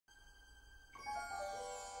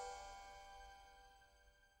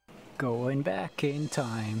Going back in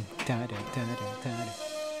time. Da, da, da, da, da.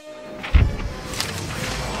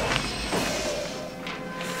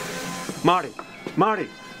 Marty!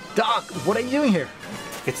 Doc, what are you doing here?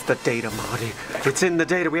 It's the data, Marty. It's in the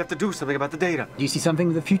data. We have to do something about the data. Do you see something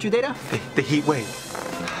with the future data? The heat wave.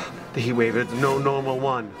 The heat wave is no normal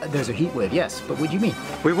one. There's a heat wave, yes, but what do you mean?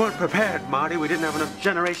 We weren't prepared, Marty. We didn't have enough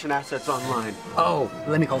generation assets online. Oh,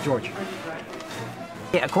 let me call George.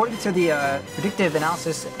 Yeah, according to the predictive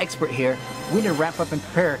analysis expert here, we need to ramp up and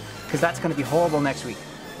prepare, because that's going to be horrible next week.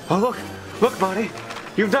 Oh, look, Marty.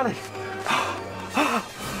 You've done it.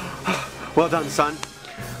 Well done, son.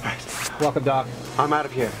 All right. Welcome, Doc. I'm out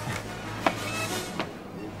of here.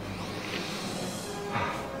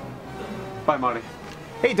 Bye, Marty.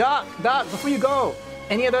 Hey, Doc, before you go,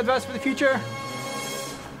 any other advice for the future?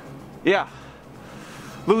 Yeah.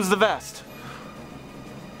 Lose the vest.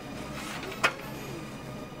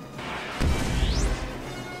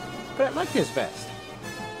 But I like this vest.